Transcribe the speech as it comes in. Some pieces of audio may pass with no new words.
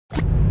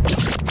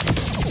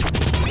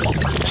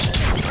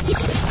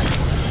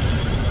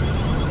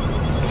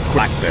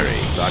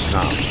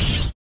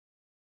CrackBerry.com.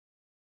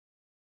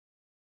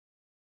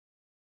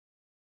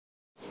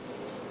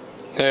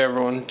 Hey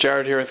everyone,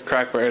 Jared here with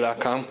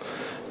CrackBerry.com.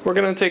 We're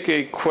going to take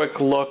a quick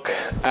look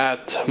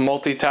at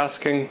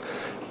multitasking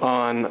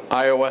on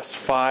iOS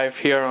 5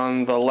 here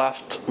on the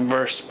left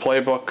versus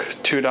PlayBook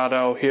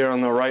 2.0 here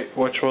on the right,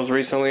 which was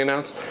recently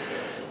announced.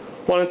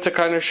 Wanted to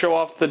kind of show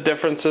off the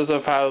differences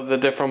of how the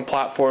different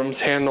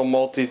platforms handle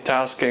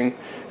multitasking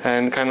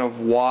and kind of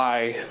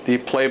why the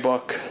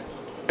PlayBook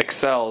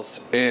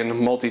excels in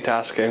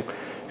multitasking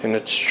in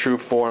its true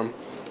form.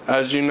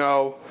 As you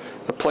know,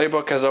 the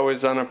PlayBook has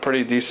always done a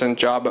pretty decent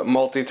job at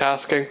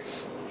multitasking.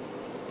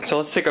 So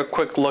let's take a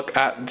quick look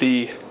at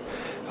the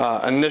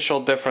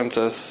initial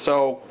differences.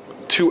 So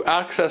to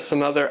access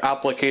another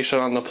application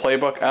on the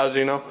PlayBook, as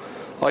you know,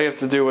 all you have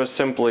to do is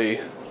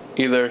simply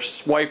either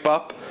swipe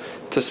up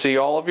to see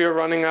all of your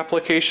running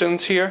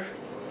applications here,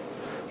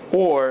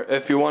 or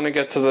if you want to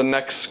get to the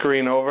next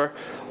screen over,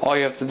 all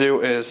you have to do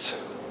is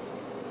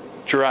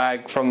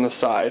drag from the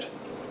side.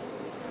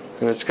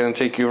 And it's going to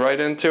take you right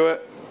into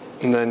it,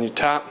 and then you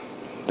tap.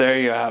 There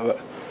you have it.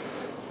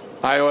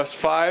 iOS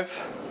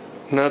 5,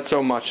 not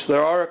so much.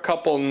 There are a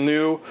couple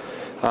new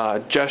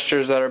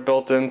gestures that are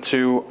built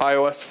into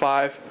iOS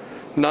 5.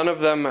 None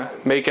of them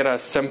make it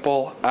as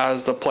simple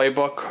as the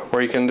PlayBook,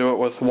 where you can do it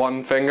with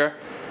one finger.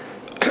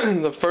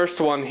 The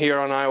first one here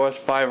on iOS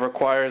 5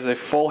 requires a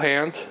full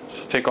hand,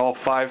 so take all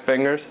 5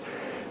 fingers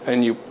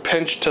and you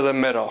pinch to the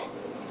middle.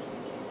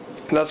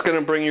 That's going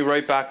to bring you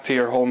right back to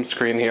your home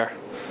screen here.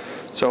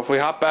 So if we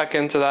hop back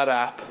into that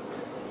app,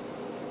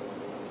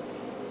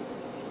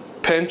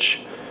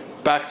 pinch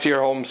back to your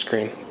home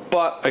screen.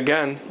 But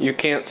again, you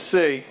can't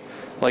see,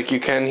 like you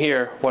can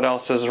here, what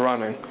else is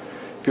running.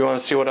 If you want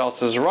to see what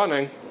else is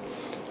running,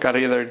 got to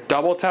either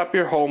double tap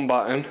your home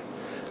button,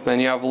 then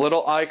you have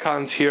little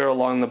icons here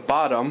along the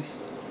bottom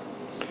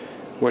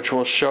which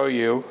will show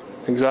you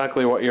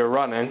exactly what you're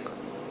running,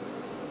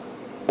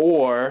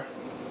 or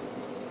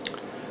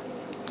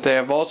they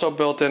have also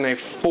built in a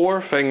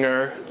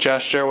 4-finger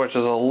gesture, which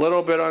is a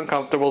little bit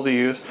uncomfortable to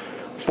use.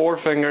 4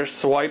 fingers,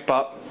 swipe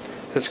up.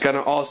 It's going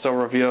to also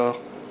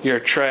reveal your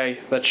tray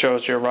that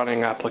shows your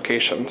running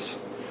applications.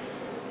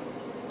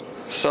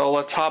 So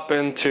let's hop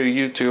into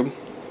YouTube.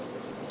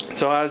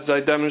 So as I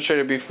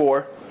demonstrated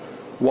before,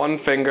 1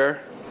 finger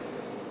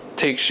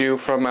takes you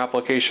from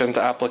application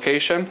to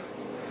application.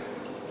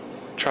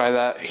 Try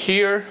that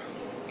here,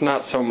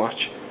 not so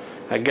much.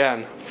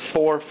 Again,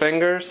 4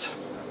 fingers,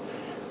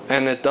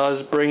 and it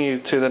does bring you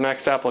to the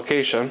next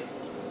application.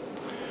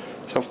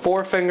 So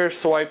 4 finger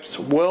swipes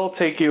will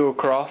take you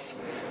across,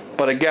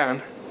 but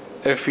again,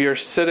 if you're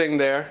sitting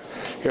there,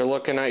 you're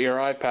looking at your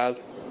iPad,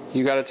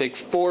 you got to take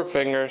 4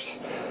 fingers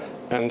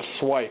and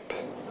swipe.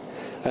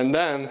 And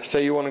then,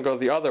 say you want to go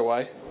the other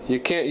way, you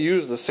can't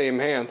use the same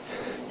hand.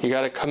 You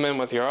got to come in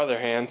with your other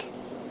hand,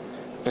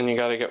 and you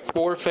got to get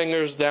 4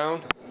 fingers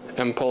down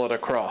and pull it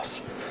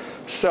across.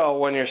 So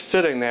when you're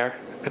sitting there,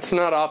 it's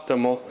not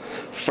optimal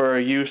for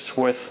use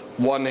with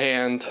one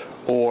hand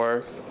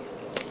or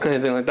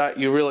anything like that.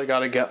 You really got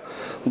to get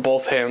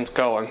both hands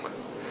going.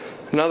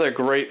 Another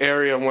great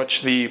area in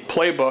which the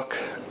PlayBook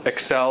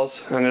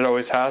excels, and it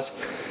always has,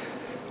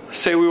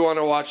 say we want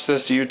to watch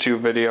this YouTube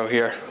video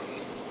here.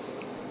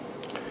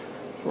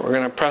 We're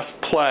going to press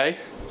play.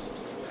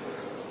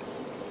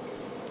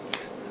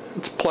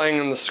 It's playing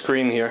on the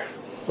screen here.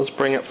 Let's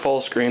bring it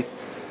full screen.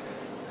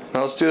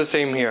 Now let's do the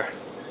same here.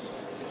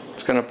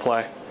 It's going to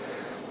play.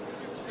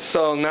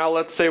 So now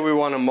let's say we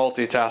want to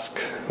multitask.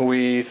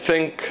 We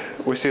think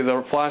we see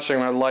the flashing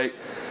red light.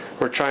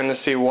 We're trying to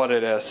see what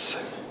it is.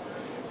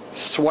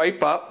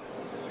 Swipe up.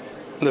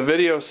 The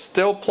video's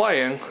still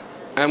playing,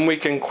 and we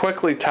can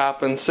quickly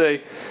tap and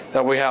see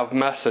that we have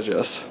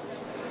messages.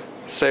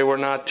 Say we're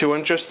not too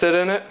interested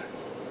in it.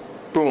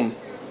 Boom.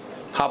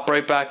 Hop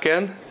right back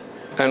in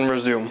and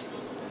resume.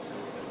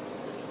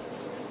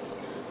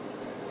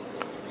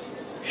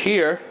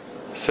 Here,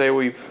 say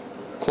we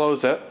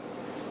close it.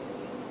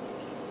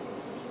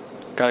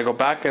 Gotta go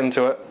back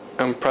into it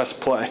and press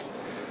play.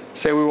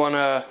 Say we want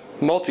to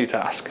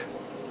multitask.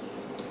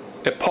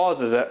 It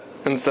pauses it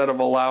instead of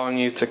allowing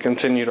you to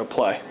continue to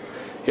play.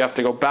 You have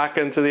to go back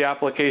into the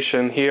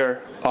application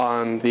here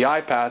on the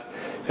iPad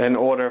in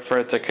order for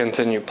it to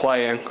continue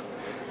playing,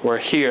 where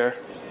here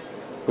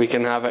we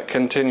can have it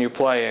continue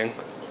playing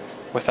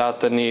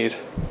without the need.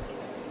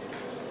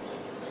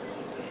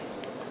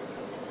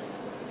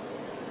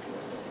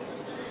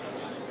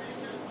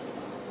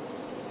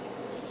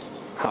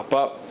 Hop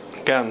up,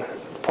 again,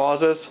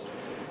 pauses.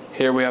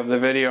 Here we have the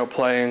video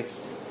playing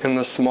in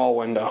the small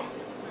window.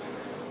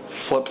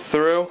 Flip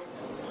through.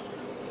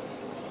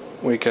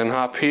 We can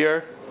hop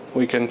here.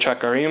 We can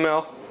check our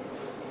email.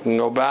 We can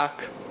go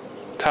back,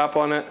 tap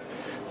on it,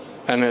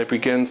 and it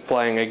begins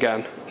playing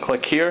again.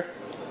 Click here,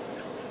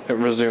 it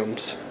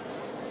resumes.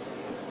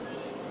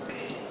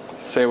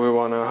 Say we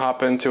want to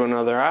hop into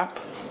another app.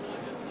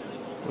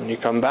 When you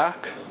come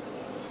back,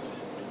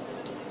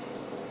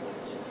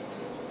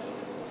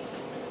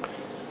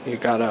 you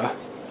gotta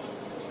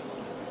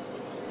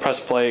press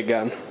play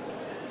again.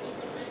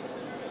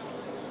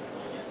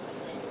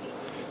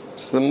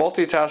 the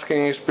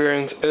multitasking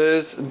experience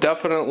is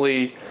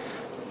definitely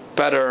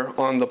better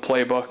on the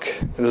PlayBook.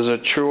 It is a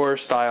truer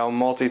style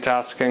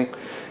multitasking.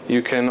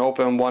 You can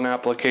open one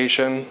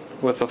application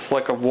with a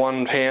flick of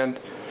one hand,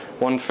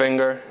 one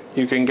finger.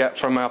 You can get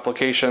from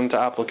application to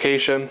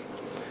application.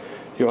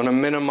 You want to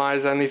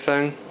minimize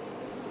anything,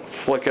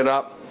 flick it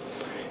up.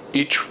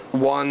 Each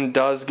one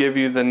does give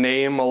you the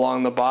name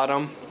along the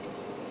bottom.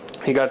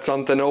 You got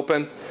something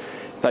open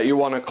that you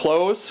want to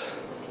close.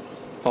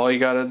 All you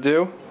got to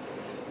do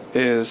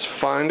is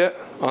find it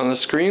on the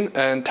screen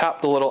and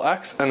tap the little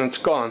X and it's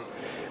gone.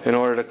 In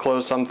order to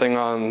close something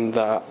on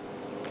the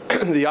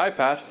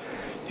iPad,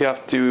 you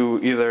have to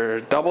either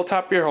double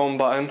tap your home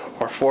button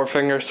or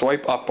four-finger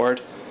swipe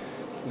upward.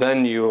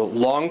 Then you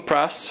long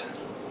press,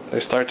 they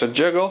start to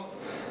jiggle,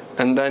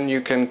 and then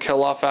you can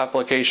kill off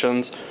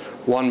applications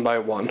one by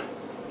one.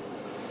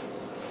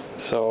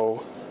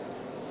 So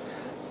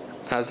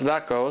as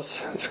that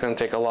goes, it's going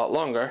to take a lot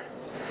longer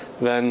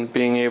than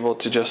being able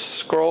to just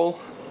scroll,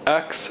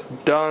 X,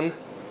 done,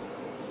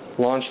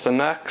 launch the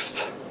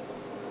next,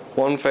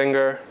 one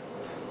finger,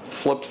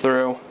 flip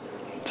through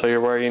until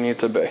you're where you need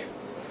to be.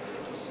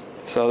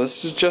 So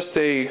this is just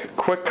a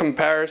quick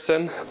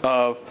comparison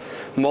of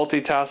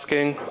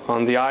multitasking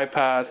on the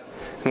iPad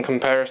in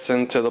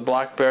comparison to the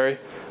BlackBerry.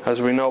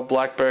 As we know,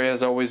 BlackBerry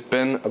has always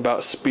been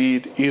about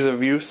speed, ease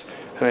of use,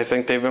 and I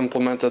think they've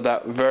implemented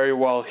that very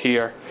well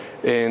here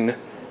in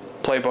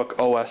PlayBook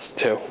OS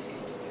 2.